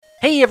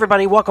Hey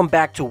everybody, welcome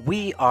back to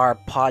We Are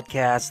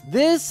Podcast.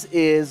 This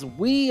is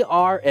We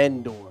Are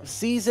Endor,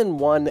 Season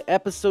 1,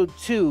 Episode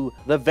 2,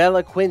 The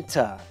Vela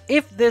Quinta.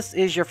 If this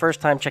is your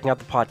first time checking out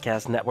the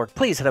podcast network,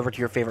 please head over to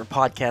your favorite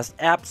podcast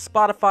app,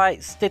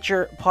 Spotify,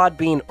 Stitcher,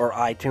 Podbean, or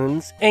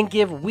iTunes, and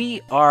give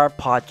We Are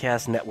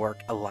Podcast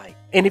Network a like.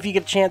 And if you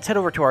get a chance, head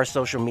over to our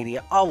social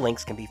media. All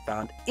links can be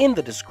found in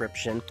the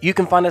description. You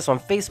can find us on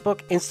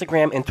Facebook,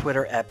 Instagram, and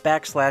Twitter at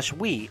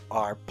 /We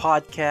Are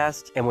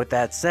Podcast. And with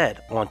that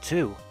said, on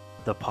to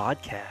the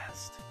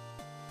podcast.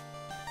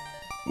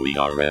 We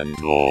Are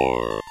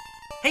Endor.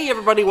 Hey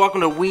everybody,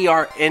 welcome to We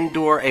Are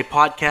Endor, a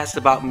podcast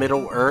about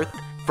Middle Earth.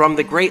 From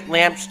the Great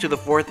Lamps to the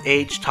Fourth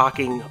Age,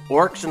 talking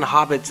orcs and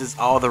hobbits is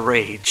all the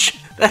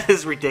rage. That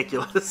is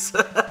ridiculous.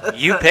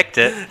 You picked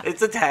it.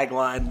 It's a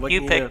tagline. What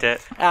You can picked do?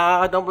 it.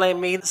 Don't blame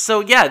me.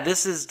 So yeah,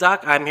 this is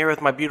Duck. I'm here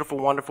with my beautiful,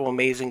 wonderful,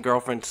 amazing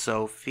girlfriend,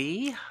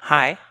 Sophie.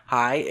 Hi.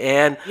 Hi.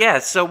 And yeah,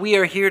 so we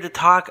are here to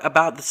talk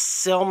about the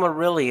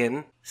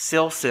Silmarillion.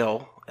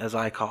 Silsil, as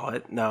I call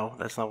it. No,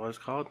 that's not what it's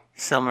called.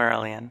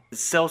 Silmarillion.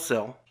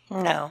 Silsil.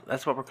 No.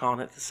 That's what we're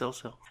calling it, the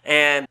Silsil.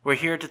 And we're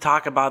here to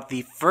talk about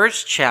the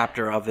first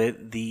chapter of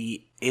it,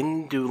 the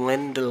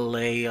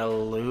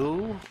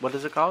Indulindalealu. What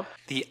is it called?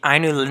 The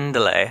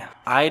Ainulindale.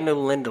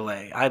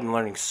 Ainulindale. I'm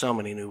learning so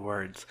many new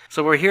words.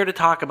 So we're here to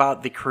talk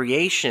about the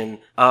creation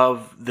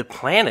of the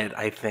planet,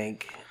 I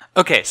think.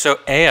 Okay, so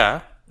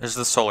Ea is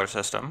the solar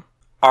system.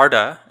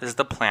 Arda is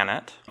the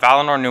planet.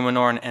 Valinor,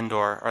 Numenor, and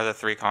Endor are the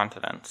three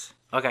continents.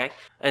 Okay.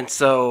 And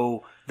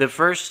so the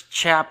first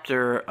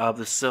chapter of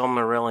the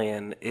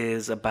Silmarillion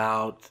is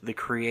about the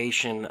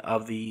creation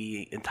of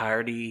the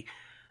entirety,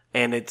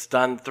 and it's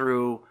done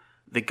through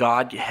the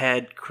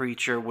godhead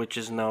creature, which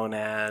is known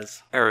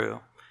as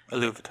Eru.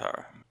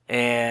 Iluvatar.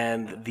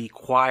 and the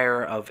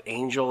choir of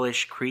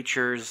angelish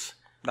creatures,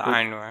 The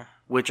Ainur.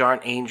 which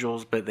aren't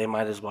angels, but they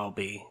might as well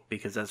be,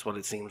 because that's what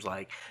it seems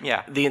like.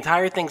 Yeah. The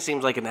entire thing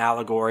seems like an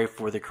allegory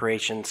for the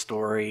creation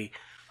story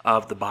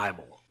of the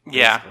Bible.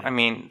 Yeah, basically. I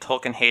mean,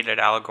 Tolkien hated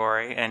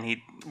allegory, and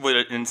he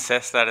would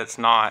insist that it's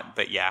not,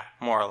 but yeah,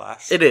 more or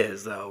less. It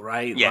is, though,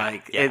 right? Yeah,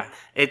 yeah.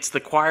 It's the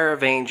choir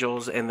of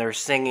angels, and they're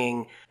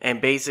singing,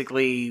 and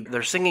basically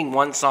they're singing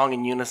one song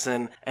in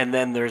unison, and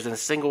then there's a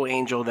single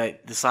angel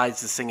that decides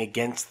to sing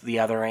against the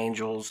other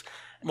angels.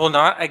 Well,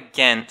 not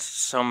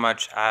against so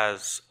much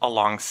as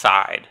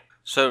alongside.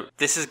 So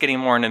this is getting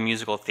more into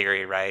musical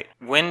theory, right?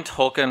 When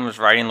Tolkien was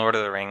writing Lord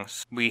of the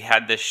Rings, we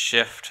had this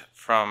shift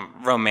from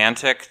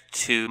romantic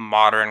to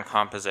modern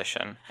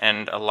composition.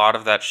 And a lot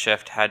of that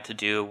shift had to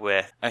do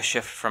with a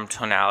shift from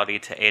tonality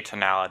to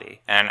atonality.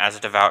 And as a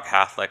devout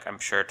Catholic, I'm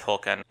sure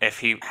Tolkien, if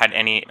he had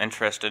any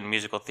interest in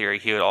musical theory,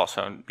 he would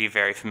also be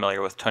very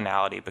familiar with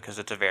tonality, because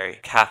it's a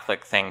very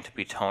Catholic thing to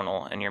be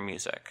tonal in your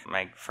music.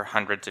 Like, for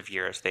hundreds of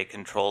years, they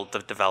controlled the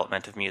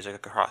development of music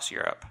across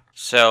Europe.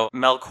 So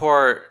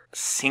Melkor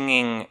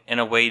singing in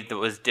a way that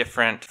was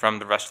different from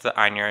the rest of the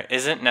Ainur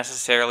isn't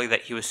necessarily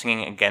that he was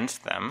singing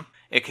against them.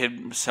 It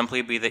could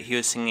simply be that he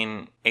was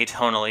singing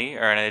atonally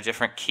or in a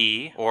different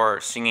key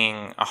or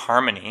singing a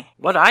harmony.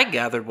 What I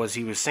gathered was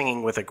he was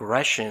singing with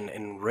aggression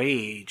and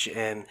rage,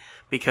 and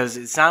because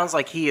it sounds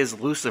like he is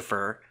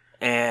Lucifer,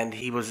 and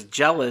he was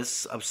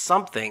jealous of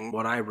something,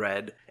 what I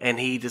read, and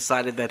he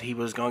decided that he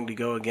was going to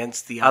go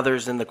against the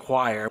others in the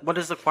choir. What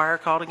is the choir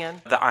called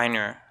again? The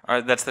Ainur,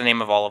 that's the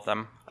name of all of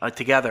them.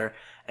 Together.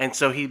 And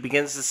so he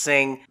begins to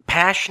sing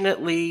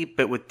passionately,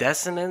 but with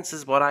dissonance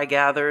is what I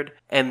gathered.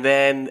 And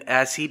then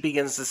as he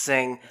begins to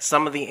sing,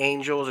 some of the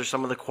angels or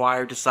some of the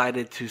choir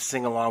decided to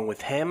sing along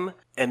with him.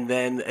 And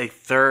then a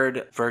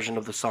third version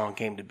of the song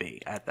came to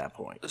be at that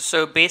point.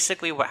 So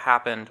basically what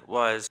happened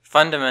was,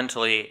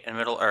 fundamentally in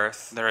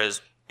Middle-earth, there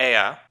is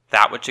Ea,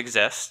 that which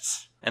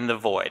exists, and the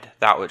void,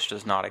 that which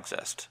does not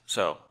exist.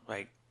 So,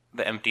 like,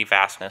 the empty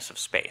vastness of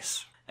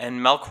space.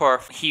 And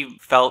Melkor, he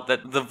felt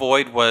that the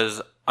void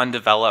was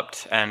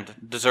undeveloped and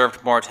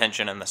deserved more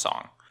attention in the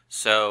song.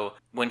 So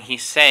when he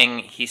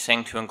sang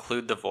to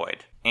include the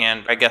void.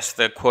 And I guess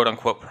the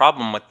quote-unquote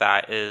problem with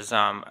that is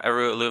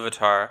Eru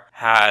Iluvatar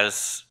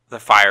has the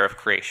fire of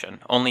creation.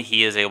 Only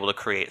he is able to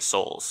create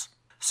souls.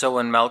 So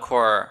when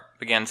Melkor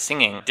began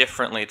singing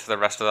differently to the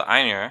rest of the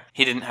Ainur,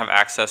 he didn't have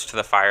access to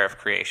the fire of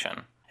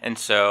creation. And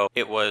so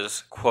it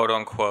was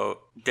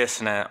quote-unquote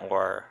dissonant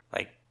or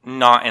like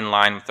not in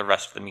line with the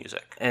rest of the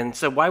music. And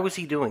so why was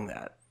he doing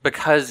that?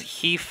 Because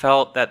he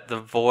felt that the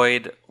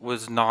void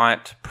was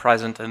not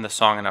present in the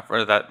song enough,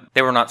 or that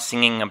they were not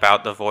singing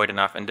about the void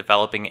enough and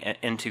developing it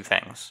into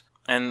things.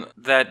 And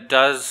that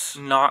does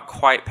not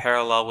quite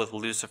parallel with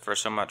Lucifer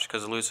so much,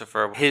 because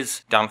Lucifer,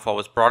 his downfall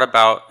was brought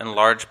about in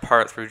large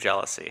part through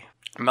jealousy.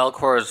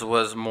 Melkor's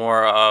was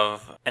more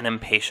of an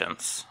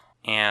impatience.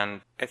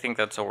 And I think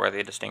that's a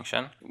worthy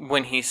distinction.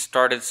 When he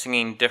started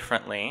singing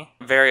differently,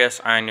 various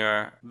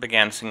Ainur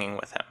began singing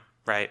with him,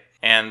 right?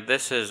 And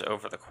this is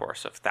over the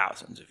course of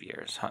thousands of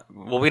years.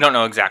 Well, we don't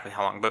know exactly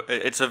how long, but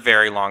it's a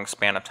very long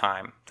span of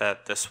time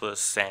that this was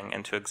sang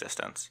into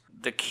existence.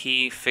 The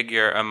key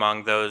figure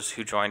among those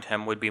who joined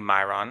him would be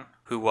Mairon,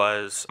 who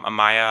was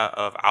Amaya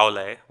of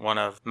Aule, one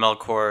of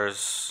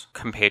Melkor's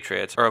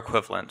compatriots or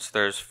equivalents.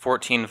 There's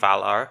 14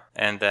 Valar,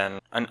 and then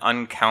an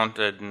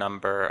uncounted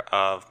number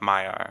of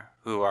Maiar,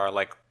 who are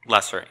like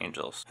lesser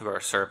angels, who are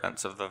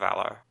servants of the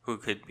Valar, who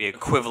could be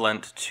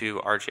equivalent to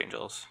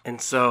archangels.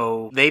 And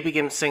so they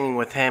begin singing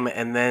with him,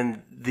 and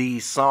then the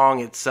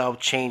song itself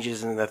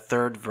changes in the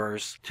third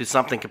verse to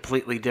something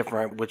completely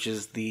different, which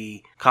is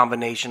the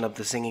combination of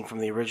the singing from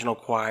the original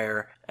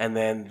choir and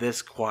then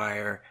this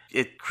choir.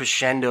 It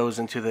crescendos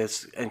into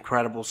this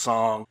incredible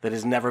song that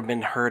has never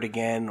been heard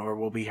again or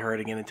will be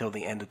heard again until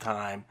the end of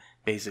time,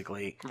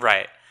 basically.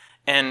 Right.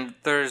 And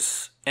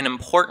there's an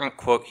important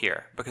quote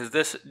here, because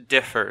this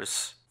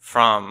differs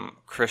from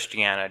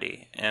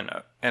Christianity in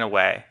a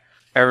way.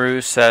 Eru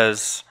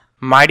says,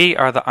 "Mighty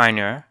are the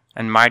Ainur,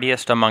 and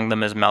mightiest among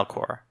them is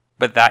Melkor,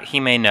 but that he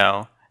may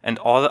know, and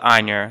all the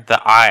Ainur,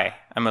 that I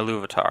am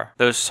Iluvatar.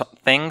 Those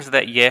things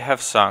that ye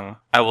have sung,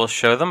 I will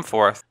show them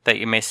forth, that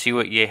ye may see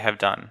what ye have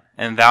done.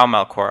 And thou,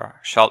 Melkor,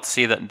 shalt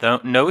see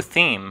that no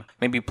theme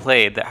may be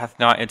played that hath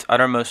not its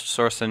uttermost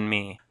source in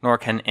me, nor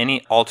can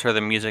any alter the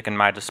music in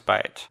my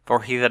despite.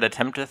 For he that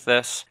attempteth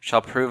this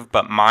shall prove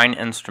but mine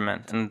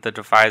instrument in the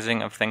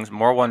devising of things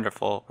more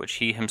wonderful, which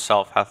he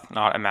himself hath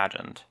not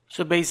imagined."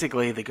 So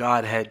basically, the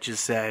Godhead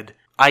just said,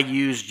 I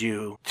used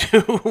you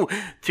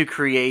to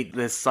create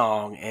this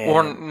song. And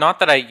Or not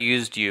that I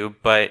used you,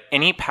 but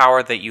any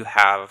power that you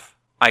have,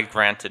 I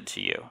granted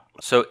to you.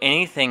 So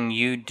anything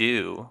you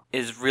do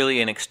is really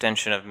an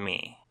extension of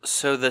me.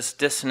 So this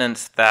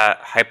dissonance that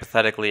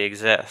hypothetically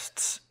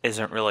exists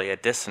isn't really a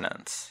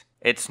dissonance.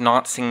 It's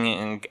not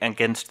singing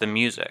against the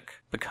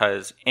music,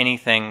 because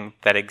anything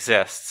that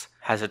exists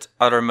has its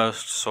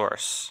uttermost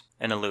source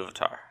in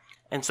Iluvatar.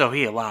 And so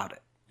he allowed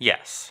it.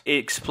 Yes, it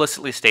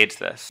explicitly states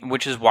this,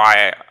 which is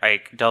why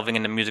delving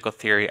into musical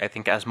theory, I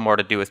think, has more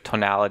to do with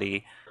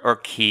tonality or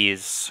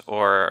keys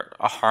or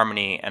a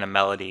harmony and a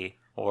melody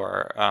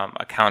or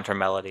a counter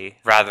melody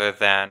rather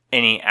than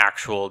any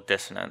actual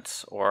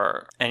dissonance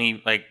or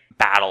any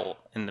battle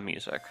in the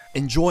music.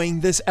 Enjoying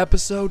this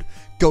episode?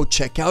 Go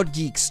check out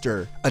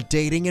Geekster, a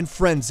dating and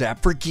friends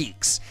app for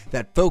geeks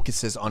that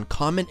focuses on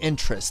common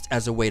interests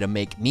as a way to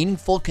make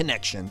meaningful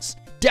connections.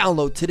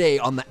 Download today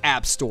on the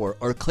App Store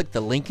or click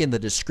the link in the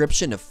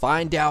description to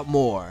find out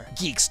more.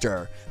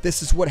 Geekster,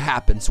 this is what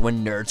happens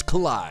when nerds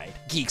collide.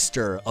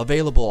 Geekster,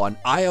 available on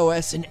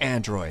iOS and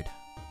Android.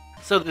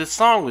 So the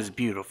song was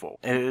beautiful.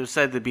 And it was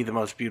said to be the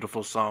most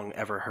beautiful song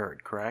ever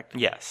heard, correct?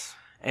 Yes.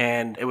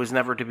 And it was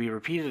never to be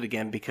repeated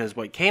again because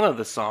what came of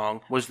the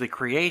song was the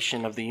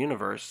creation of the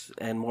universe,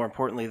 and more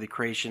importantly, the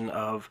creation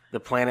of the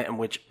planet in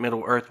which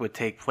Middle-earth would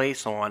take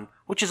place on,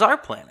 which is our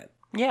planet.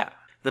 Yeah.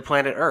 The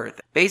planet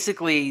Earth.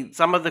 Basically,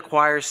 some of the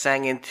choirs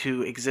sang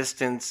into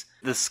existence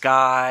the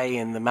sky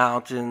and the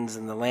mountains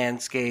and the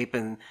landscape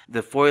and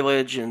the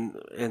foliage and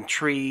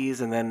trees,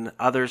 and then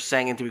others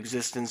sang into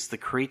existence the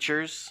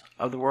creatures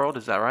of the world.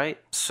 Is that right?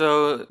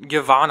 So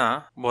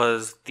Yavanna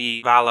was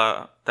the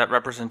Vala that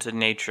represented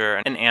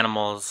nature and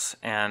animals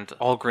and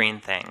all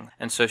green things.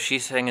 And so she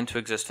sang into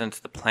existence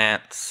the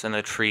plants and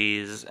the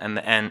trees and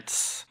the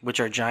Ents. Which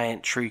are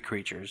giant tree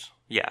creatures.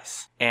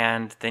 Yes.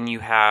 And then you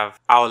have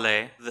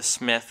Aule, the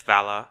smith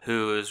Vala,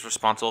 who is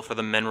responsible for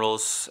the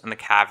minerals and the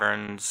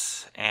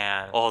caverns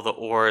and all the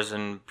ores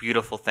and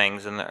beautiful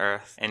things in the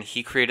earth. And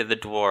he created the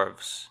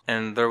dwarves.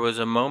 And there was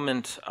a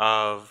moment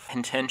of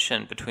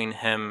contention between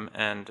him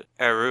and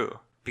Eru,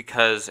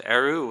 because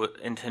Eru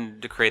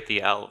intended to create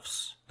the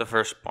elves, the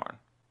firstborn.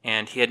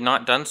 And he had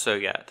not done so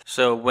yet.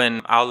 So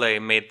when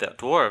Aule made the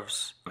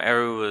dwarves,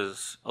 Eru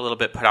was a little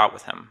bit put out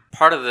with him.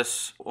 Part of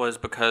this was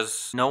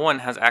because no one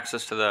has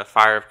access to the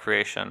fire of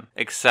creation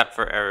except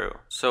for Eru.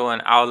 So when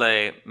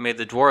Aule made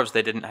the dwarves,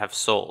 they didn't have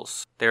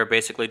souls. They were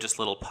basically just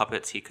little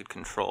puppets he could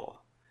control.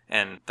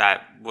 And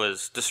that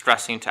was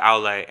distressing to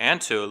Aule and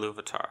to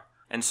Iluvatar.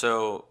 And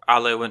so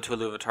Aule went to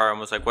Iluvatar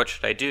and was like, what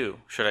should I do?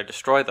 Should I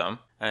destroy them?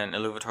 And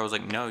Iluvatar was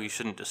like, no, you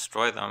shouldn't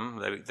destroy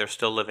them. They're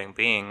still living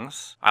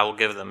beings. I will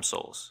give them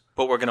souls.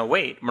 But we're going to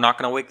wait. We're not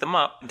going to wake them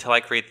up until I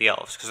create the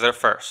elves, because they're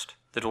first.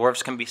 The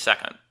dwarves can be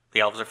second.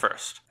 The elves are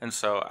first. And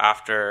so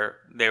after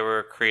they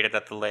were created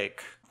at the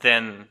lake,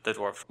 then the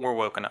dwarves were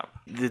woken up.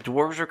 The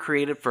dwarves were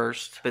created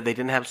first, but they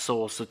didn't have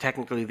souls, so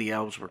technically the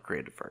elves were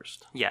created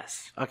first.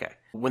 Yes. Okay.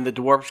 When the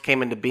dwarves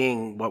came into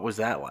being, what was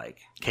that like?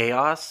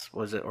 Chaos?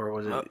 Was it, or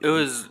was it? It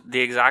was the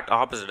exact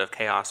opposite of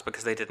chaos,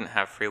 because they didn't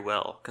have free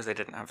will, because they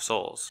didn't have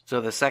souls. So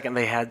the second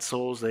they had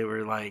souls, they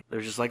were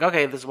just like,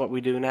 okay, this is what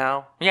we do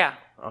now? Yeah.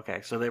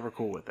 Okay, so they were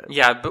cool with it.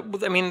 Yeah,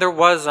 but I mean, there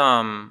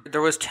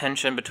was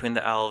tension between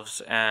the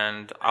elves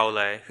and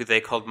Aule, who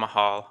they called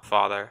Mahal,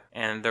 father,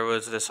 and there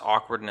was this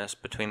awkwardness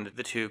between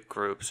the two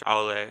groups,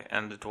 Aule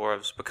and the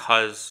dwarves,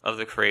 because of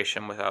the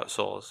creation without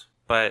souls.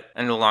 But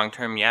in the long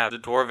term, yeah, the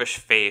dwarvish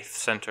faith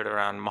centered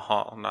around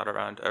Mahal, not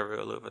around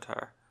Eru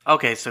Iluvatar.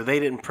 Okay, so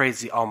they didn't praise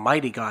the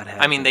Almighty Godhead.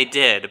 I mean, they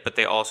did, but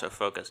they also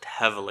focused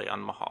heavily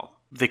on Mahal.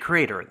 The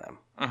creator of them.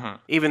 Mm-hmm.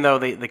 Even though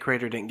the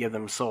creator didn't give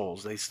them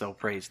souls, they still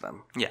praised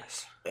them.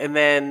 Yes. And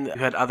then you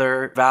had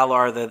other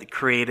Valar that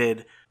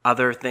created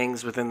other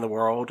things within the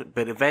world,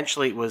 but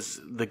eventually it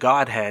was the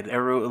Godhead,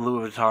 Eru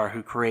Iluvatar,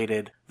 who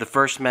created the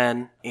first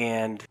men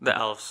and The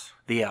elves.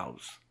 the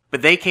elves.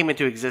 But they came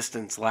into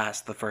existence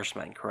last, the first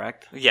men,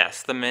 correct?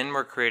 Yes, the men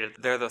were created.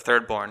 They're the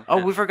thirdborn.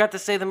 Oh, we forgot to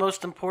say the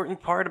most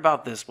important part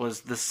about this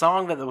was the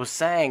song that was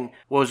sang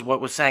was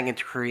what was sang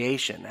into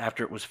creation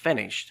after it was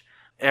finished.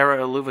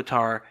 Eru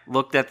Iluvatar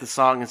looked at the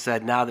song and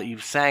said, now that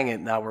you've sang it,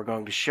 now we're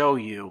going to show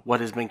you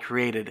what has been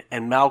created.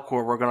 And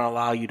Melkor, we're going to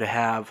allow you to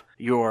have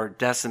your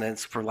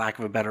dissonance, for lack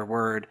of a better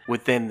word,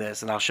 within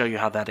this, and I'll show you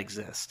how that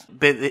exists.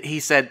 But he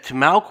said to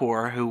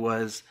Melkor, who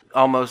was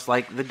almost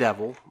like the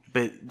devil,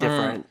 but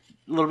different,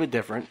 a little bit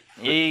different.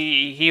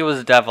 He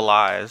was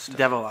devilized.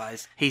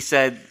 Devilized. He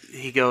said,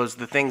 he goes,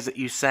 the things that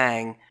you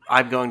sang,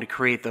 I'm going to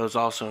create those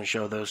also and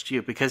show those to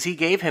you. Because he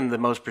gave him the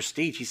most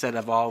prestige. He said,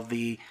 of all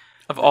the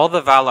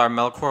Valar,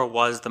 Melkor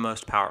was the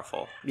most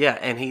powerful. yeah,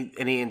 and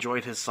he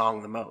enjoyed his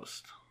song the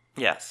most.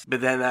 Yes.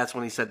 But then that's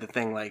when he said the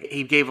thing, like,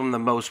 he gave him the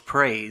most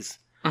praise,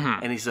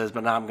 and he says,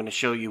 but now I'm going to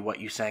show you what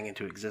you sang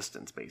into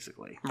existence,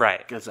 basically. Right.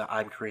 Because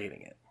I'm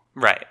creating it.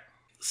 Right.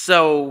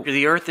 So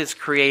the earth is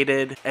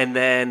created, and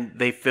then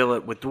they fill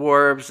it with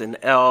dwarves and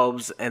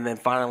elves, and then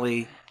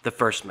finally the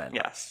first men.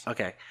 Yes.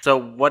 Okay. So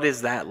what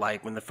is that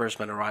like when the first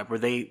men arrived? Were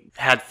they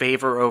had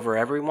favor over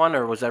everyone,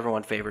 or was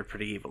everyone favored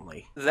pretty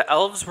evenly? The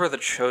elves were the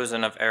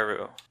chosen of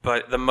Eru,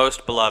 but the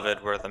most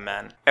beloved were the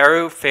men.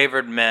 Eru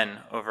favored men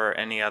over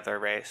any other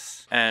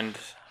race, and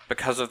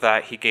because of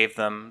that, he gave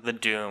them the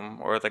doom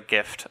or the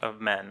gift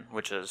of men,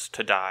 which is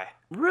to die.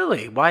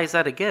 Really? Why is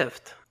that a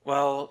gift?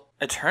 Well,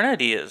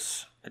 eternity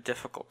is a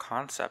difficult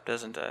concept,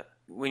 isn't it?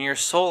 When your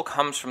soul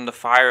comes from the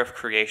fire of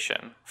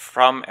creation,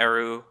 from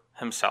Eru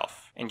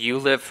himself, and you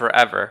live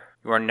forever,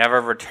 you are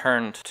never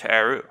returned to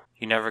Eru.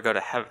 You never go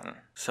to heaven.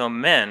 So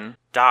men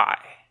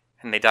die,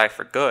 and they die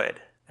for good,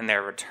 and they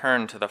are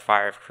returned to the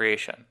fire of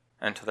creation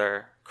and to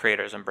their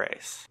creator's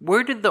embrace.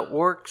 Where did the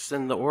orcs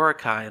and the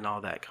Uruk-hai and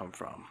all that come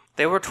from?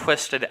 They were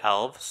twisted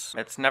elves.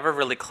 It's never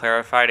really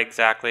clarified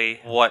exactly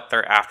what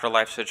their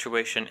afterlife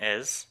situation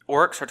is.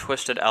 Orcs are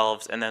twisted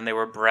elves, and then they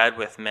were bred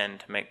with men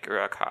to make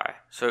Uruk-hai.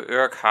 So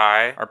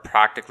Uruk-hai are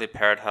practically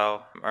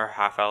Peridhel, or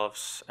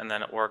half-elves, and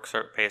then orcs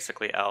are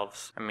basically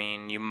elves. I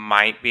mean, you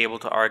might be able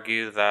to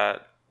argue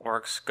that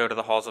orcs go to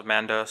the halls of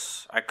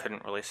Mandos. I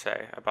couldn't really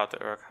say about the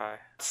Uruk-hai.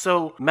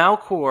 So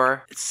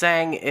Melkor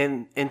sang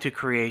into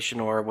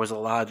creation, or was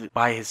allowed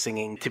by his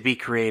singing to be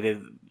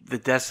created, the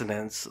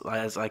dissonance,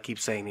 as I keep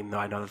saying, even though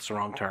I know that's the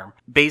wrong term,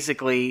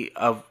 basically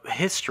of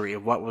history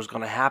of what was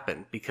going to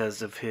happen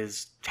because of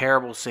his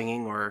terrible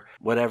singing or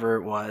whatever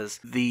it was.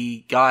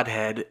 The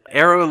Godhead,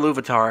 Eru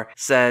Iluvatar,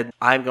 said,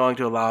 I'm going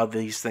to allow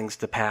these things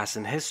to pass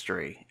in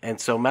history.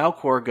 And so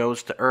Melkor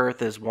goes to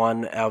Earth as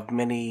one of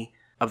many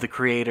of the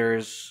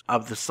creators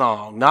of the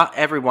song. Not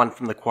everyone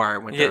from the choir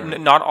went to Earth.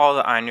 Not all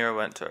the Ainur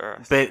went to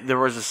Earth. But there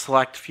was a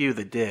select few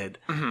that did.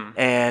 Mm-hmm.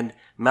 And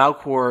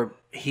Melkor,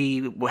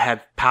 he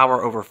had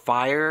power over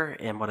fire,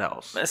 and what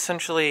else?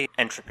 Essentially,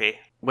 entropy.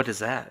 What is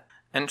that?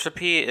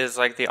 Entropy is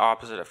like the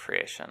opposite of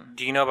creation.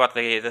 Do you know about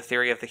the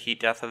theory of the heat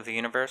death of the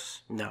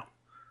universe? No.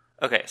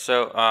 Okay,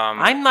 so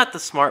I'm not the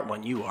smart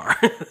one, you are.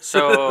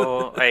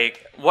 So,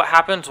 like, what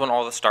happens when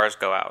all the stars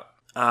go out?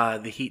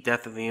 The heat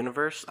death of the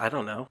universe? I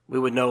don't know. We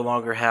would no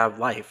longer have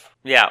life.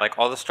 Yeah, like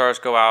all the stars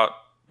go out,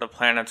 the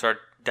planets are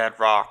dead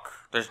rock,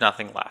 there's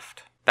nothing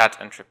left. That's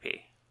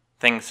entropy.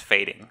 Things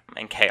fading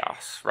and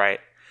chaos, right?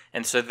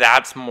 And so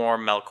that's more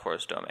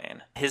Melkor's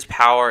domain. His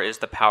power is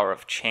the power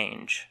of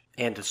change.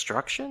 And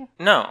destruction?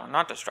 No,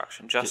 not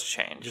destruction, just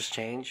change. Just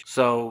change.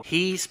 So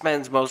he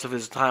spends most of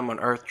his time on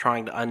Earth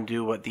trying to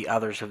undo what the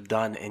others have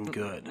done in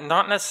good.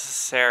 Not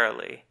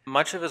necessarily.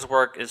 Much of his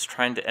work is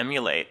trying to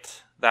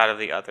emulate that of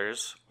the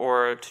others,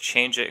 or to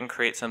change it and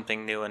create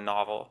something new and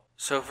novel.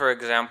 So, for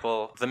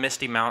example, the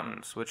Misty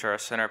Mountains, which are a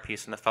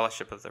centerpiece in the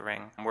Fellowship of the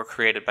Ring, were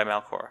created by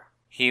Melkor.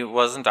 He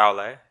wasn't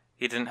Aule.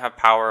 He didn't have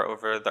power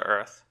over the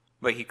earth,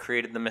 but he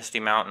created the Misty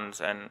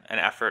Mountains in an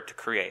effort to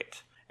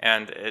create.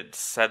 And it's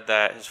said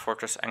that his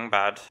fortress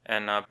Angband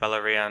in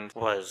Beleriand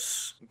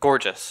was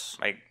gorgeous,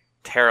 like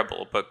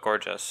terrible, but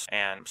gorgeous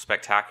and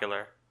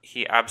spectacular.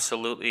 He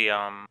absolutely,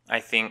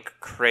 I think,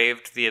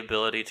 craved the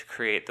ability to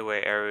create the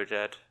way Eru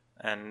did,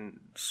 and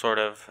sort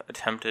of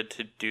attempted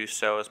to do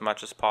so as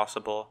much as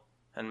possible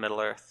in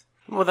Middle-earth.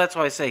 Well, that's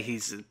why I say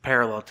he's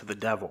parallel to the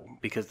devil,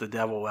 because the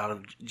devil, out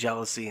of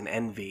jealousy and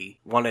envy,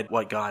 wanted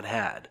what God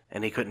had,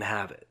 and he couldn't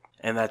have it.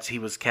 And that's he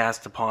was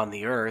cast upon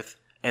the earth,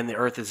 and the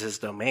earth is his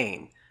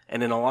domain.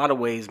 And in a lot of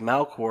ways,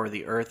 Melkor,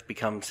 the earth,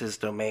 becomes his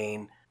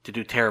domain to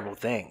do terrible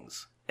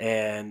things.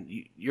 And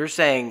you're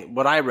saying,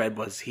 what I read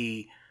was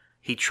he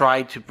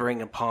tried to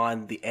bring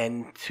upon the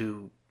end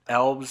to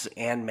elves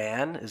and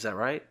man, is that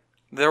right?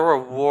 There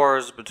were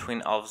wars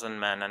between elves and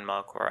men and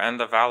Melkor, and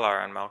the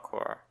Valar and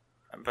Melkor.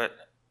 But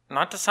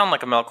not to sound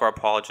like a Melkor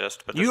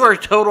apologist, but you are a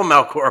total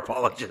Melkor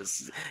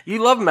apologist.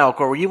 You love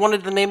Melkor. You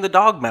wanted to name the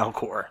dog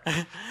Melkor.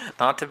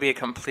 Not to be a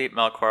complete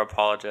Melkor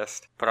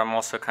apologist, but I'm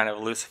also kind of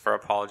Lucifer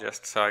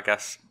apologist, so I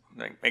guess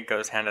it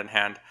goes hand in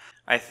hand.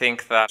 I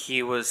think that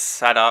he was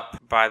set up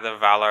by the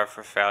Valar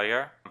for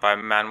failure, by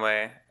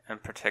Manwë in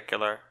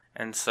particular.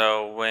 And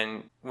so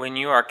when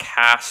you are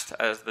cast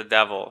as the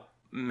devil,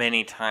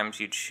 many times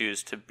you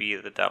choose to be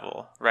the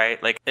devil,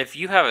 right? Like, if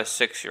you have a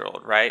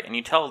 6-year-old, right, and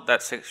you tell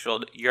that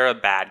 6-year-old, you're a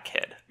bad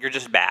kid, you're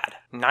just bad,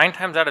 9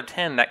 times out of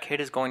 10, that kid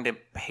is going to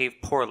behave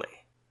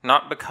poorly.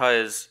 Not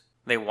because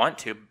they want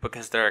to, but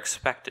because they're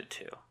expected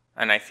to.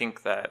 And I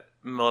think that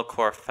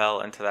Melkor fell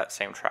into that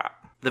same trap.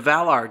 The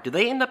Valar, do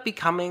they end up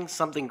becoming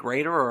something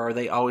greater, or are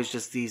they always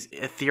just these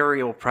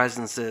ethereal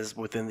presences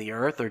within the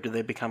earth, or do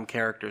they become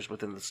characters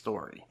within the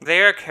story?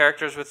 They are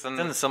characters within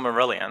the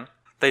Silmarillion.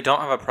 They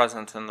don't have a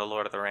presence in the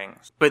Lord of the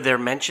Rings. But they're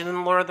mentioned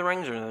in Lord of the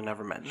Rings, or they're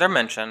never mentioned? They're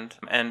mentioned,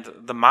 and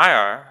the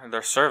Maiar,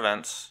 their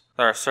servants,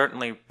 there are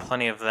certainly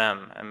plenty of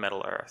them in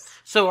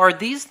Middle-earth. So are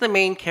these the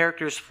main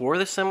characters for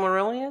the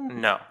Silmarillion?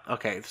 No.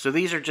 Okay, so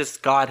these are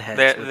just godheads.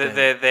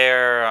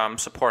 They're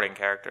supporting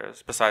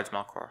characters, besides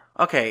Melkor.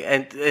 Okay,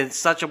 and in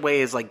such a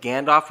way as like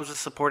Gandalf was a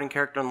supporting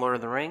character in Lord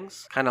of the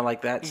Rings? Kind of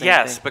like that?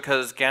 Yes, thing?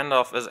 because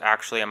Gandalf is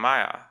actually a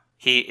Maiar.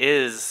 He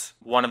is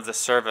one of the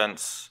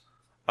servants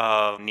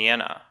of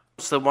Nienna.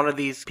 So one of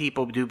these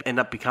people do end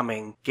up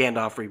becoming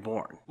Gandalf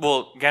Reborn.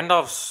 Well,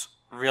 Gandalf's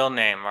real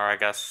name, or I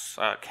guess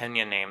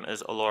Kenyan name,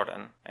 is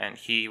Olordan, and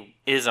he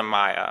is a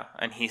Maya,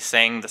 and he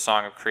sang the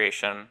Song of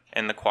Creation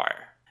in the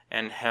choir.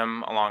 And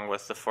him, along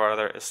with the 4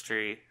 other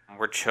Istri,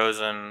 were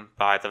chosen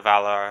by the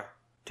Valar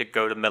to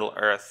go to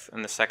Middle-earth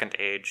in the Second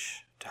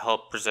Age to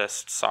help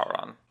resist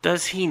Sauron.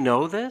 Does he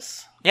know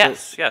this?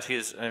 Yes,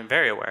 he's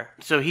very aware.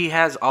 So he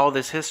has all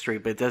this history,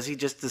 but does he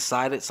just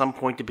decide at some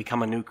point to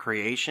become a new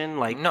creation?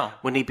 Like No.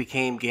 when he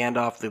became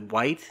Gandalf the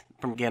White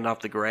from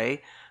Gandalf the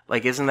Grey?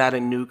 Like, isn't that a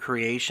new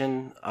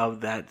creation of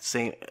that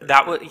same...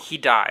 He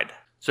died.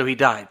 So he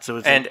died. So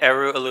it's And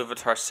Eru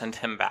Ilúvatar sent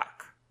him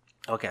back.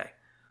 Okay.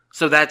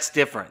 So that's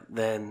different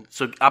than...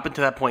 So up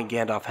until that point,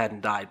 Gandalf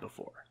hadn't died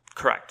before.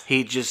 Correct.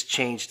 He just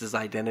changed his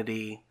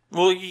identity.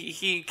 Well,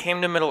 he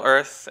came to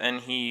Middle-earth,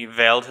 and he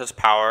veiled his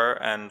power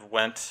and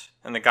went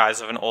in the guise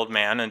of an old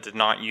man and did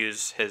not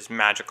use his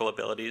magical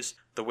abilities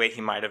the way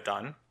he might have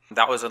done.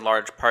 That was in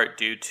large part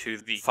due to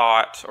the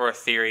thought or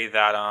theory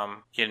that,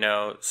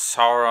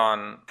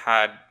 Sauron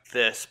had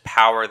this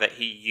power that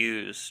he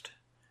used,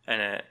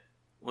 and it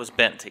was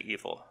bent to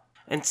evil.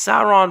 And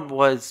Sauron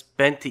was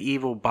bent to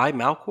evil by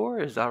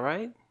Melkor, is that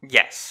right?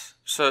 Yes.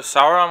 So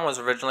Sauron was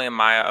originally a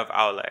Maya of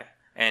Aule,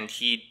 and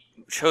he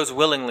chose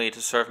willingly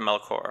to serve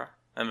Melkor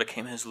and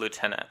became his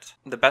lieutenant.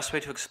 The best way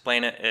to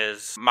explain it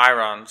is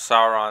Myron,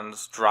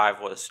 Sauron's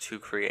drive was to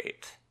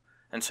create.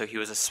 And so he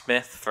was a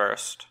smith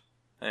first,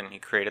 and he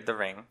created the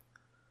ring,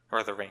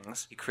 or the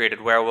rings. He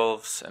created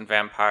werewolves and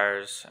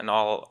vampires and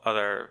all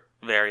other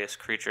various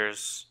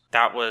creatures.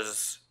 That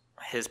was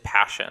his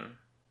passion.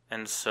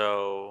 And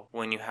so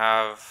when you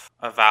have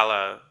a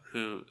Vala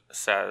who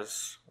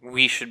says,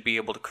 we should be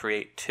able to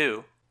create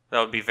too, that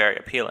would be very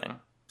appealing.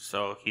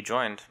 So he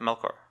joined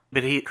Melkor.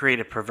 But he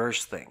created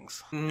perverse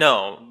things.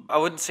 No, I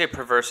wouldn't say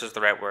perverse is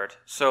the right word.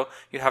 So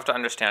you have to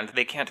understand,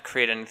 they can't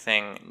create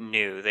anything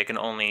new. They can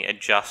only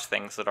adjust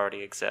things that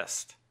already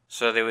exist.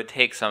 So they would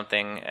take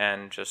something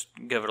and just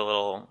give it a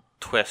little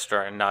twist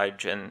or a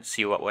nudge and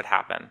see what would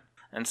happen.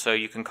 And so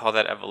you can call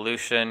that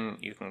evolution,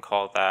 you can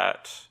call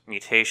that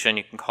mutation,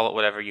 you can call it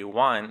whatever you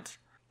want,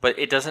 but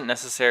it doesn't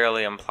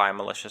necessarily imply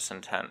malicious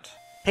intent.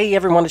 Hey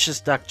everyone, it's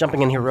just Duck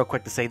jumping in here real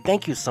quick to say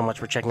thank you so much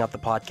for checking out the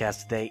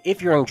podcast today.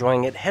 If you're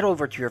enjoying it, head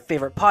over to your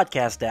favorite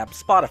podcast app,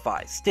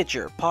 Spotify,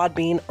 Stitcher,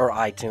 Podbean, or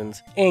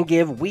iTunes, and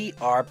give We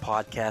Are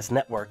Podcast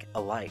Network a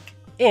like.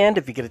 And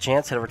if you get a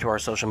chance, head over to our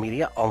social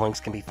media. All links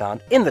can be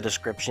found in the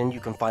description. You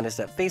can find us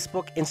at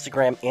Facebook,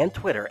 Instagram, and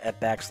Twitter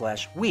at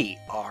 /We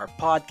Are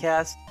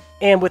Podcast.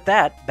 And with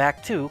that,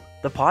 back to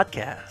the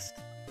podcast.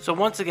 So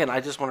once again,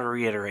 I just want to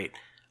reiterate,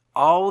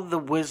 all the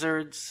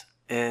wizards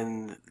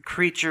and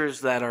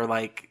creatures that are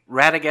like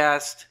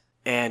Radagast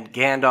and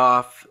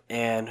Gandalf,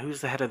 and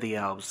who's the head of the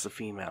elves, the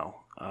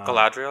female?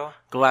 Galadriel?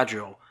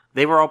 Galadriel.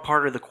 They were all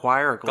part of the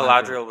choir? Or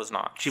Galadriel was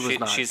not. She was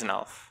not. She's an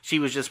elf. She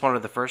was just one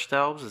of the first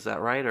elves, is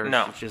that right? Or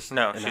No, she's she's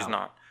elf?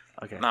 not.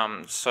 Okay.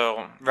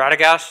 So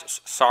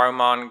Radagast,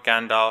 Saruman,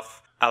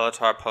 Gandalf,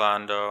 Alatar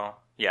Palando,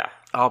 yeah.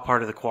 All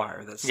part of the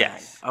choir that's sang.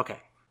 Yes. Okay.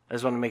 I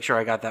just want to make sure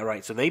I got that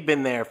right. So they've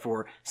been there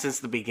since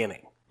the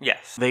beginning.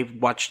 Yes. They've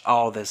watched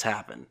all this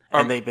happen.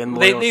 And they've been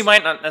loyal. They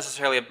might not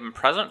necessarily have been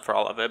present for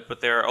all of it, but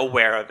they're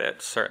aware of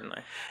it, certainly.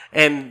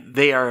 And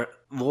they are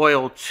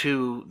loyal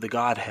to the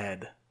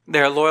Godhead.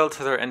 They're loyal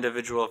to their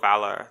individual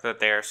valor that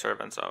they are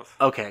servants of.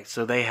 Okay,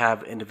 so they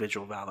have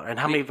individual valor. And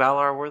how many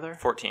Valar were there?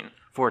 14.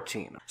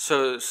 14.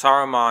 So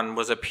Saruman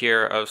was a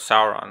peer of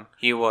Sauron.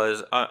 He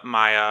was a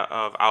Maya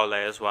of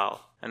Aule as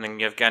well. And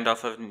then you have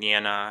Gandalf of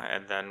Nienna,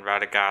 and then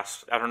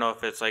Radagast. I don't know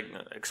if it's like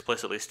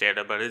explicitly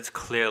stated, but it's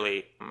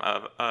clearly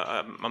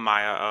a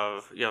Maya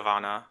of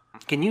Yavanna.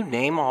 Can you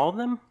name all of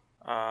them?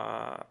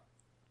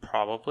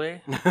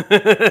 Probably.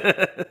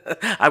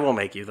 I won't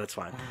make you, that's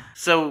fine.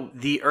 So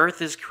the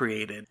earth is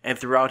created, and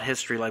throughout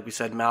history, like we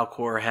said,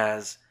 Melkor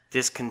has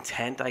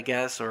discontent, I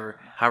guess, or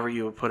however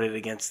you would put it,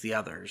 against the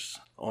others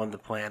on the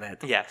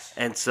planet. Yes.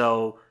 And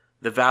so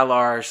the Valar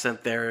are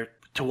sent there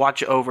to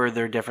watch over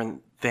their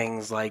different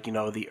things, like,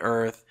 the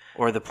earth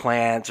or the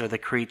plants or the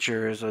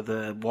creatures or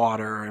the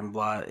water and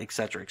blah,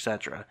 etc.,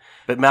 etc.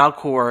 But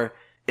Malcor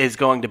is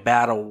going to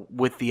battle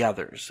with the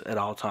others at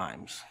all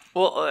times.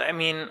 Well, I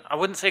mean, I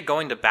wouldn't say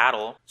going to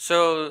battle.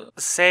 So,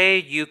 say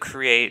you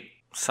create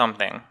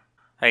something.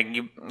 Like,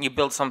 you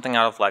build something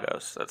out of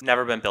Legos that's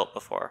never been built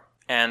before.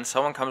 And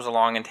someone comes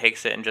along and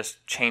takes it and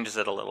just changes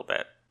it a little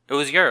bit. It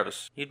was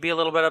yours. You'd be a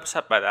little bit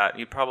upset by that.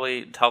 You'd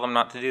probably tell them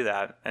not to do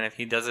that. And if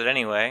he does it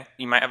anyway,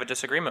 you might have a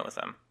disagreement with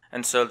him.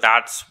 And so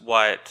that's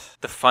what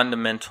the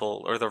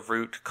fundamental or the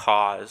root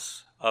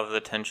cause of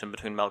the tension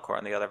between Melkor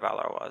and the other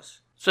Valar was.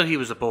 So he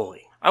was a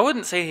bully. I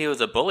wouldn't say he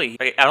was a bully.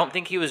 I don't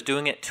think he was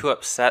doing it to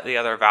upset the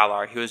other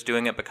Valar. He was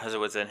doing it because it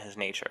was in his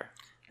nature.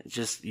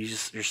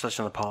 You're such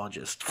an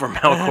apologist for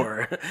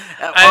Melkor.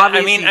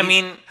 I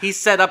mean, he's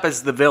set up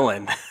as the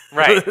villain,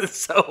 right?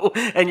 So,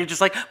 and you're just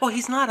like, well,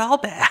 he's not all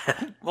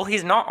bad. Well,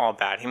 he's not all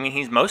bad. I mean,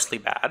 he's mostly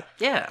bad.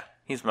 Yeah,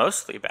 he's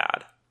mostly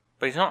bad,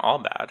 but he's not all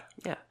bad.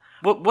 Yeah.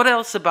 What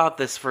else about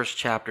this first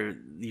chapter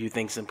you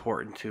think is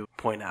important to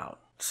point out?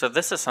 So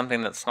this is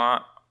something that's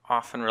not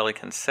often really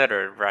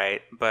considered,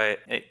 right? But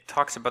it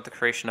talks about the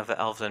creation of the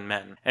elves and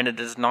men, and it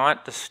does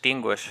not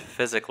distinguish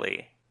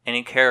physically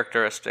any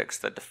characteristics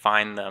that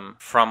define them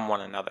from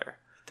one another.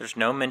 There's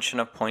no mention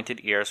of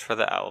pointed ears for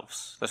the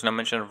elves. There's no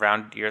mention of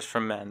rounded ears for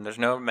men. There's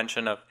no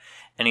mention of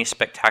any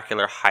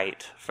spectacular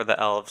height for the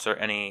elves or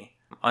any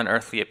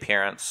unearthly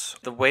appearance.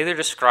 The way they're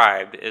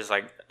described is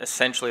like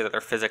essentially that they're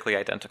physically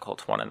identical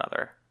to one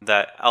another.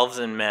 That elves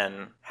and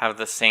men have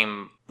the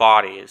same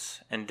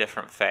bodies in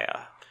different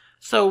Fëa.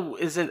 So,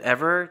 is it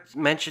ever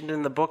mentioned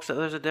in the books that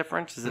there's a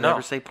difference? Does it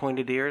ever say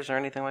pointed ears or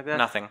anything like that?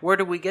 Nothing. Where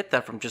do we get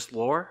that from? Just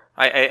lore?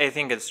 I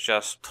think it's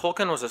just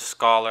Tolkien was a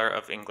scholar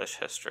of English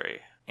history.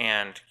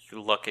 And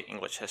you look at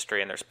English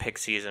history and there's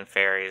pixies and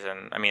fairies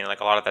and, I mean, like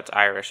a lot of that's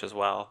Irish as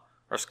well,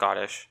 or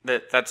Scottish.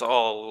 That's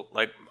all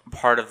like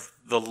part of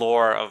the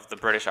lore of the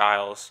British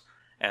Isles.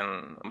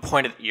 And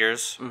pointed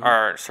ears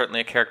are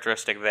certainly a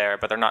characteristic there,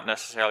 but they're not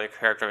necessarily a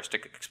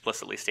characteristic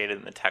explicitly stated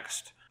in the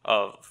text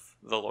of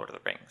The Lord of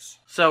the Rings.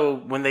 So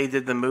when they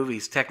did the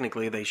movies,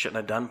 technically they shouldn't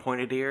have done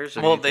pointed ears?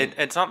 Well,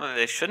 it's not that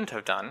they shouldn't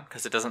have done,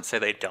 because it doesn't say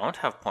they don't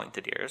have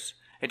pointed ears.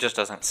 It just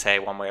doesn't say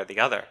one way or the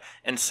other.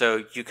 And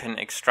so you can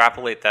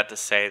extrapolate that to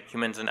say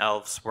humans and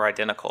elves were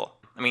identical.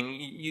 I mean,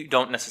 you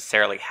don't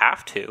necessarily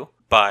have to,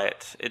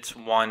 but it's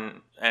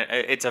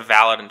a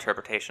valid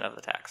interpretation of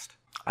the text.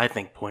 I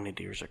think pointed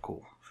ears are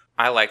cool.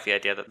 I like the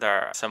idea that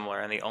they're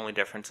similar, and the only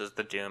difference is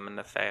the doom and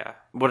the Fëa.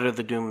 What are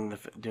the doom and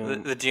the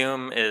doom? The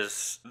doom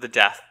is the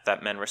death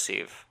that men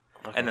receive,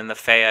 and then the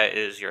Fëa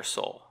is your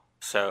soul.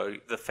 So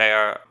the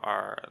Fëa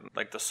are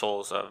like the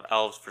souls of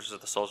elves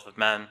versus the souls of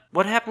men.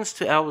 What happens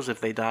to elves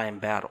if they die in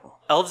battle?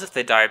 Elves, if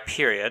they die,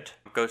 period,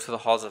 go to the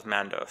halls of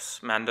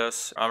Mandos.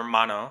 Mandos, or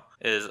Mano,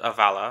 is a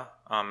Vala.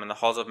 And the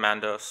halls of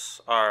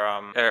Mandos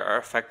are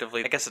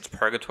effectively, I guess it's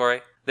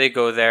purgatory. They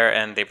go there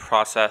and they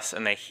process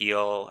and they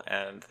heal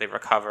and they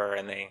recover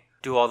and they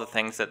do all the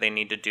things that they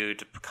need to do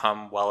to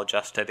become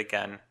well-adjusted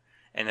again.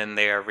 And then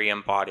they are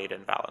re-embodied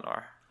in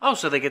Valinor. Oh,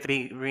 so they get to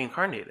be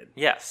reincarnated.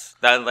 Yes.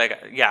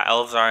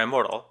 Elves are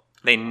immortal.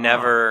 They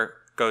never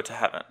go to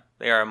heaven.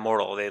 They are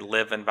immortal. They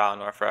live in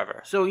Valinor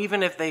forever. So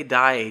even if they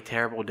die a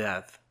terrible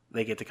death,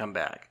 they get to come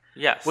back.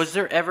 Yes. Was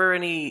there ever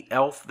any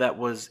elf that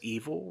was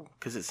evil?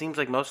 Because it seems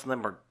like most of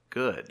them are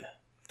good.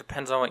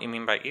 Depends on what you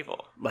mean by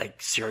evil.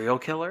 Like serial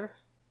killer?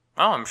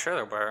 Oh, I'm sure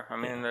there were. I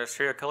mean, there's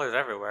serial killers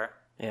everywhere.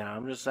 Yeah,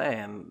 I'm just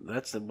saying.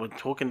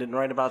 Tolkien didn't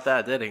write about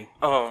that, did he?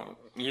 Oh,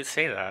 you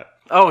say that.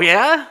 Oh,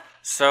 yeah?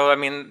 So, I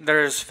mean,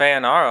 there's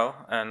Feanaro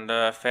and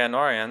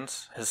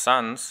Feanorians, his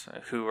sons,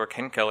 who were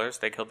kin killers.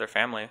 They killed their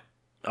family.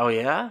 Oh,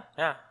 yeah?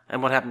 Yeah.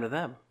 And what happened to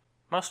them?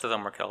 Most of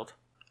them were killed.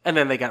 And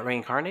then they got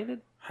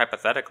reincarnated?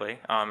 Hypothetically.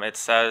 It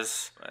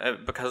says,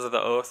 because of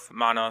the oath,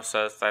 Mano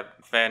says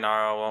that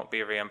Feanaro won't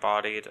be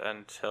re-embodied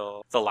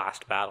until the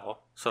last battle.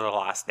 So the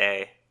last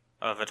day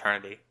of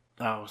eternity.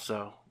 Oh,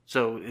 So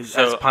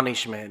as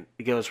punishment,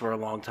 it goes for a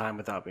long time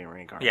without being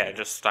reincarnated. Yeah,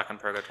 just stuck in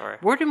purgatory.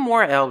 Where do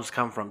more elves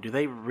come from? Do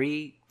they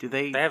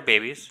They have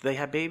babies. They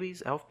have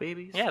babies? Elf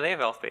babies? Yeah, they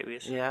have elf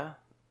babies. Yeah.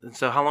 And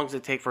so how long does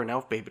it take for an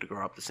elf baby to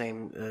grow up? The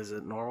same as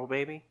a normal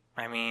baby?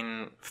 I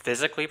mean,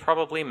 physically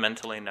probably,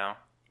 mentally no.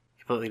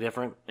 Completely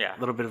different? Yeah. A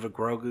little bit of a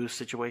Grogu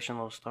situation, a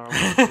little Star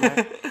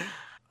Wars.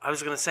 I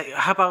was going to say,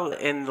 how about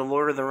in The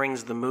Lord of the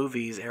Rings, the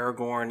movies,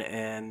 Aragorn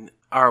and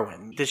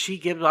Arwen? Does she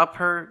give up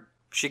her...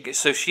 She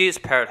is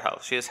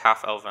Paradhealth. She is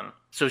half elven.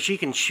 So she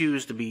can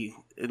choose to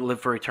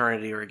live for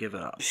eternity or give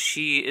it up.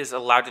 She is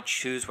allowed to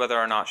choose whether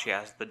or not she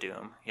has the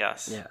doom.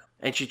 Yes. Yeah.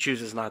 And she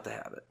chooses not to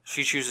have it.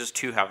 She chooses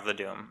to have the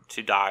doom,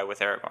 to die with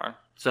Aragorn.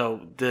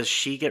 So does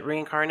she get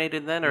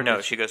reincarnated then? Or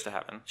no, she goes to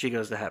heaven. She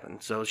goes to heaven.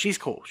 So she's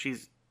cool.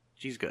 She's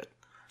good.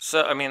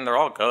 So, I mean, they're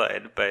all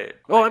good, but...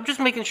 Well, I'm just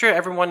making sure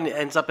everyone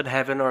ends up in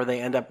heaven, or they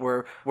end up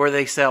where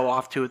they sail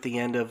off to at the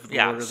end of the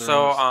Lord of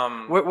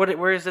the Rings.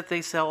 Where is it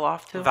they sail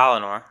off to?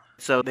 Valinor.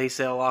 So they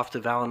sail off to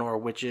Valinor,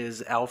 which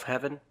is elf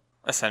heaven?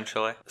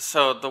 Essentially.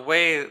 So the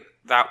way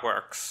that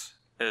works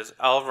is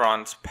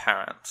Elrond's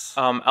parents.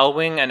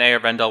 Elwing and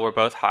Eärendil were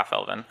both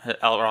half-elven,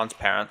 Elrond's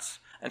parents.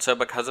 And so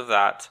because of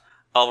that,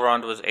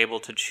 Elrond was able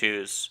to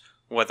choose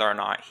whether or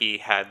not he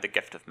had the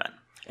gift of men.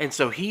 And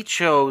so he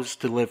chose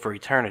to live for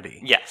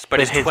eternity. Yes, but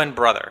his twin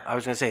brother... I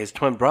was going to say, his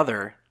twin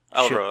brother...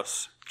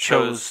 Elros.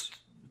 chose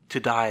to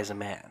die as a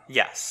man.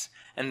 Yes.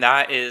 And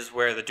that is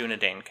where the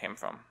Dunedain came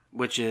from.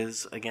 Which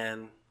is,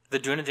 again... The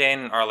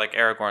Dunedain are like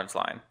Aragorn's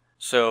line.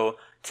 So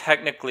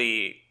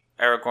technically,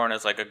 Aragorn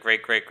is like a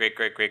great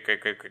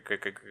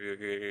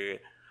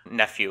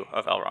nephew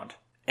of Elrond.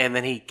 And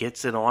then he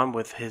gets it on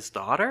with his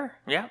daughter?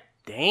 Yeah.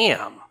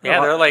 Damn. Yeah,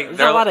 there's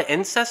a lot of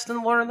incest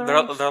in Lord of the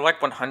Rings? They're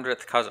like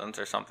 100th cousins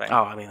or something.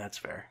 Oh, I mean, that's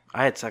fair.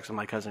 I had sex with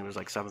my cousin who was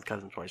like 7th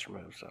cousin twice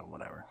removed, so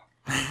whatever.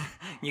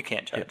 You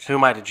can't judge. Who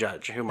am I to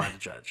judge?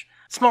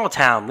 Small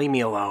town, leave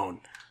me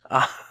alone.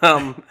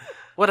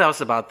 What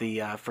else about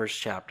the first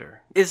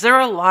chapter? Is there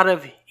a lot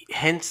of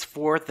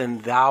henceforth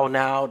and thou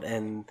now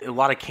and a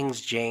lot of King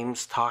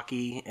James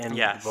talky in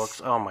the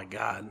books? Oh my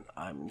God,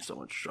 I'm in so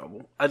much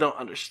trouble. I don't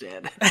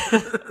understand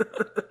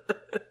it.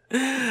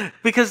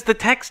 Because the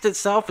text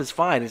itself is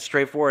fine, it's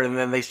straightforward, and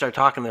then they start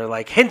talking, they're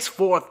like,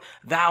 henceforth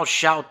thou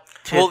shalt...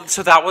 Well,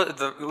 so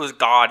it was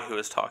God who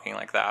was talking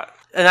like that.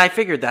 And I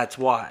figured that's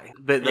why.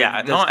 But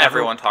yeah, not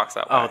everyone talks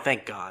that way. Oh,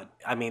 thank God.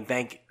 I mean,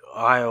 thank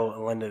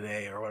Ohio Linda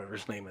or whatever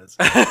his name is.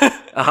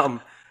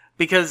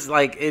 Because,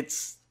 like,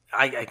 it's...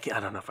 I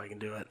don't know if I can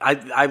do it.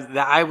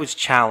 I was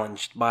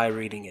challenged by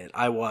reading it.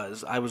 I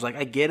was like,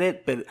 I get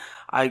it, but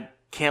I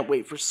can't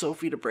wait for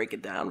Sophie to break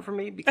it down for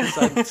me because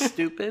I'm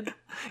stupid.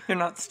 You're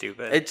not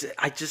stupid.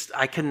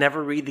 I could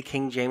never read the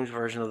King James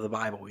version of the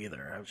Bible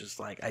either. I was just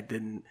like,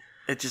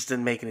 it just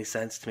didn't make any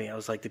sense to me. I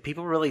was like, did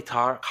people really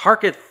talk?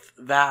 Hearketh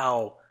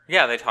thou.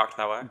 Yeah, they talked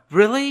that way.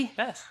 Really?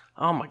 Yes.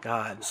 Oh my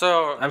God.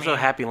 So I'm so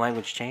happy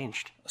language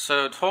changed.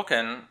 So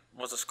Tolkien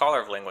was a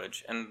scholar of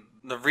language, and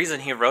the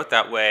reason he wrote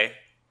that way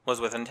was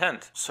with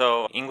intent.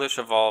 So English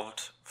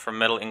evolved from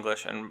Middle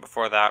English, and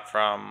before that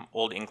from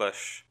Old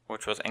English,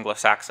 which was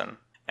Anglo-Saxon,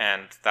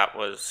 and that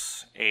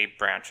was a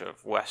branch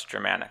of West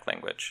Germanic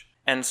language.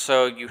 And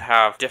so you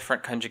have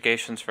different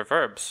conjugations for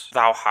verbs.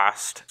 Thou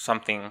hast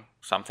something,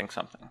 something,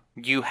 something.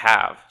 You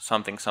have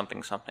something,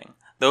 something, something.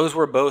 Those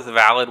were both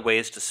valid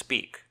ways to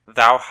speak.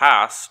 Thou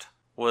hast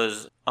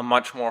was a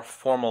much more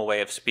formal way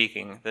of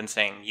speaking than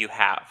saying you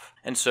have.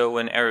 And so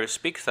when Eru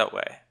speaks that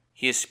way,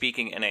 he is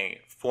speaking in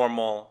a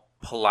formal,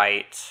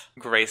 polite,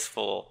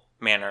 graceful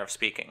manner of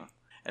speaking.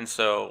 And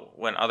so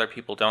when other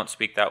people don't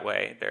speak that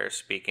way, they're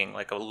speaking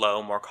like a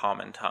low, more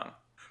common tongue.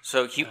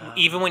 So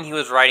even when he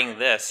was writing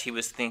this, he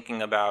was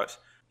thinking about,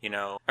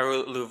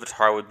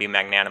 Iluvatar would be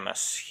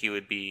magnanimous. He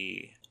would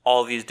be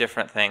all these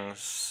different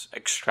things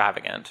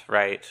extravagant,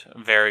 right?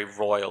 Very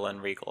royal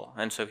and regal.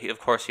 And so, of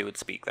course, he would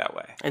speak that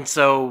way. And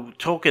so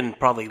Tolkien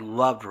probably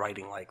loved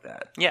writing like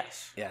that.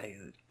 Yes. Yeah,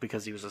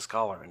 because he was a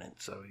scholar in it.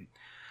 So...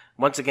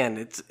 Once again,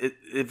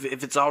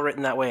 if it's all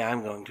written that way,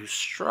 I'm going to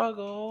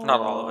struggle. Not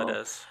all of it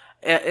is.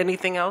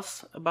 Anything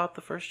else about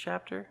the first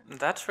chapter?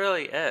 That's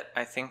really it.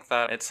 I think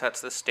that it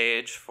sets the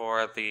stage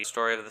for the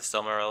story of the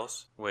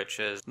Silmarils, which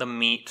is the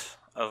meat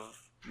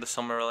of the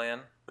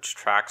Silmarillion, which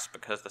tracks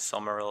because the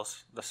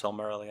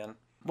Silmarillion.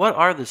 What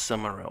are the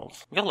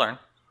Silmarils? You'll learn.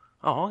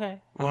 Oh, okay.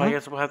 Well, I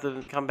guess we'll have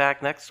to come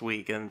back next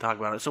week and talk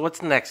about it. So what's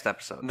the next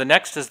episode? The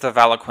next is the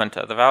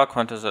Valaquenta. The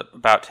Valaquenta is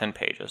about 10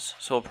 pages.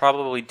 So we'll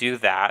probably do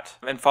that.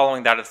 And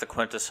following that is the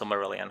Quinta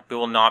Silmarillion. We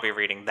will not be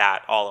reading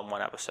that all in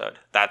one episode.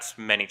 That's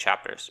many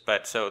chapters.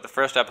 But so the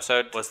first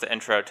episode was the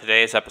intro.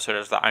 Today's episode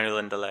is the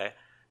Ainulindale.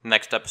 The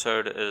next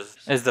episode is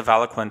the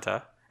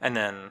Valaquenta. And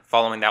then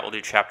following that, we'll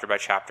do chapter by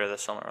chapter the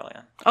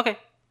Silmarillion. Okay.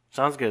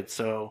 Sounds good.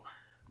 So...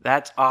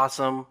 That's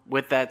awesome.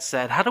 With that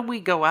said, how do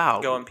we go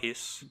out? Go in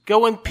peace.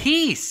 Go in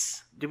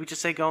peace! Did we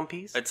just say go in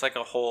peace? It's like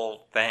a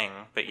whole thing,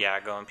 but yeah,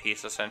 go in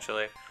peace,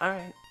 essentially.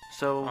 Alright,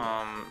 so...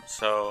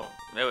 So,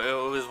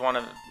 it was one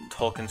of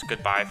Tolkien's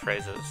goodbye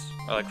phrases,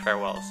 or like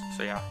farewells,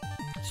 so yeah.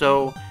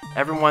 So,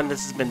 everyone,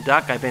 this has been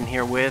Duck. I've been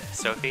here with...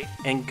 Sophie.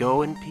 And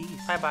go in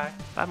peace. Bye-bye.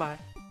 Bye-bye.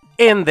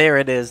 And there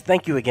it is.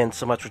 Thank you again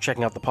so much for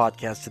checking out the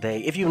podcast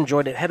today. If you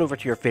enjoyed it, head over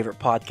to your favorite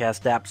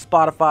podcast app,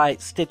 Spotify,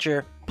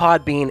 Stitcher,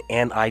 Podbean,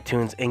 and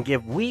iTunes, and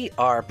give We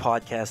Are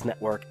Podcast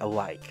Network a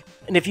like.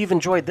 And if you've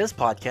enjoyed this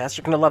podcast,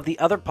 you're going to love the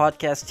other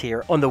podcasts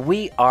here on the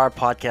We Are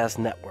Podcast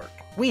Network.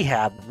 We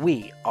have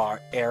We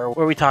Are Air,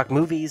 where we talk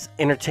movies,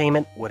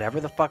 entertainment, whatever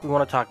the fuck we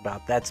want to talk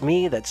about. That's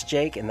me, that's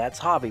Jake, and that's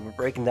Javi. We're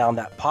breaking down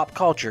that pop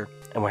culture,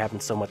 and we're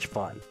having so much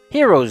fun.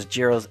 Heroes,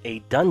 Gyros, a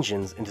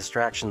Dungeons and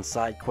Distractions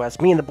side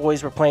quest. Me and the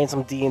boys were playing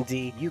some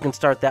D&D. You can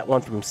start that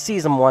one from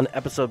Season 1,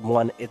 Episode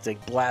 1. It's a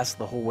blast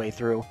the whole way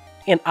through.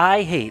 And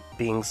I Hate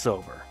Being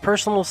Sober.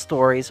 Personal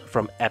stories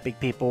from epic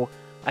people.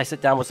 I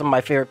sit down with some of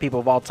my favorite people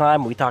of all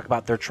time. We talk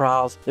about their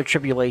trials, their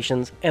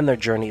tribulations, and their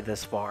journey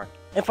this far.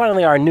 And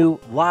finally, our new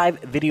live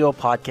video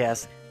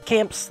podcast,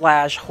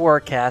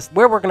 Camp/Horrorcast,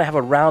 where we're going to have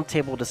a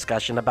roundtable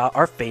discussion about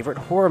our favorite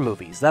horror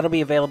movies. That'll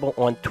be available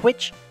on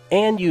Twitch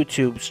and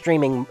YouTube,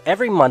 streaming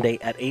every Monday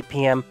at 8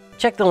 p.m.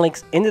 Check the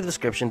links in the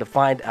description to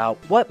find out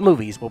what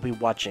movies we'll be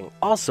watching.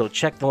 Also,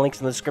 check the links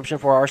in the description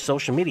for our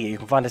social media. You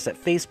can find us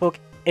at Facebook,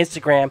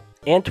 Instagram,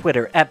 and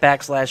Twitter at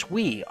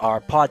 /We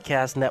Are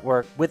Podcast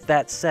Network. With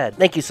that said,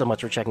 thank you so much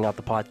for checking out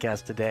the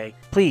podcast today.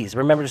 Please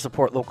remember to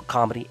support local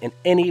comedy in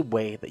any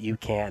way that you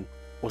can.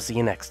 We'll see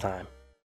you next time.